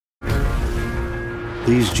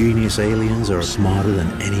These genius aliens are smarter than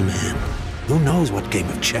any man. Who knows what game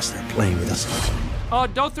of chess they're playing with us? Oh,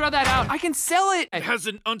 don't throw that out. I can sell it. It has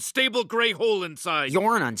an unstable gray hole inside.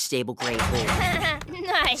 You're an unstable gray hole.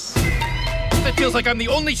 Nice. It feels like I'm the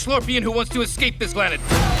only Slorpian who wants to escape this planet.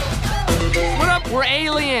 What up? We're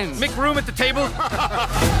aliens. Make room at the table.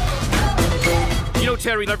 You know,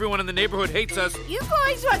 Terry, everyone in the neighborhood hates us. You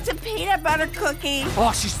boys want some peanut butter cookie?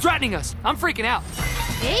 Oh, she's threatening us. I'm freaking out.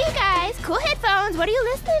 Hey, you guys. Cool headphones. What are you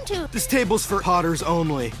listening to? This table's for potters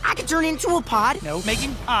only. I could turn into a pod. No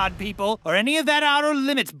making pod people or any of that outer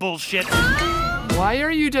limits bullshit. Why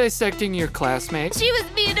are you dissecting your classmates? She was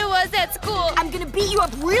mean to us at school. I'm gonna beat you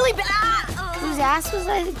up really bad. Whose ass was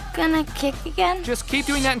I gonna kick again? Just keep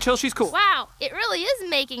doing that until she's cool. Wow, it really is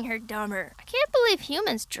making her dumber. I can't believe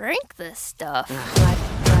humans drink this stuff.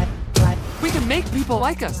 We can make people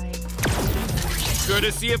like us.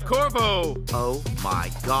 Courtesy of Corvo. Oh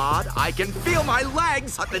my God, I can feel my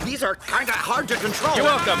legs. These are kinda hard to control. You're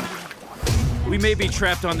welcome. We may be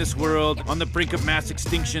trapped on this world, on the brink of mass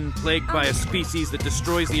extinction, plagued by a species that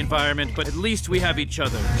destroys the environment, but at least we have each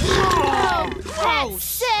other. Oh, that's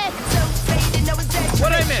sick.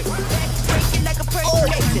 What'd I miss?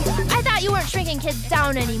 I thought you weren't shrinking kids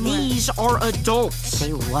down anymore. These are adults.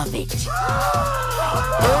 They love it.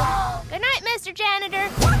 Good night, Mr. Janitor.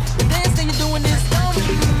 The dance thing you're doing is dumb.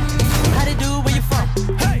 How they do where you from?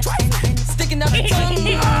 Hey. Sticking out the tongue,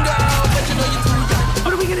 girl, but you know you're too young.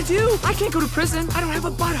 What are we gonna do? I can't go to prison. I don't have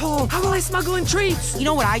a butthole. How will I smuggle in treats? You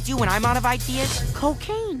know what I do when I'm out of ideas?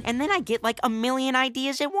 Cocaine. And then I get like a million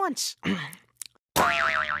ideas at once.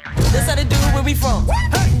 That's how they do where we from.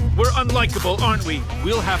 Hey. We're unlikable, aren't we?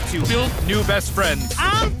 We'll have to build new best friends.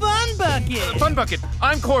 I'm Fun Bucket. Fun Bucket,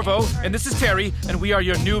 I'm Corvo, and this is Terry, and we are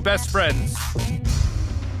your new best friends.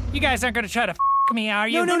 You guys aren't gonna try to me, are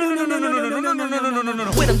you? No.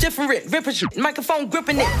 With them different ripping shit, microphone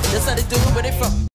gripping it. That's how they do where they from.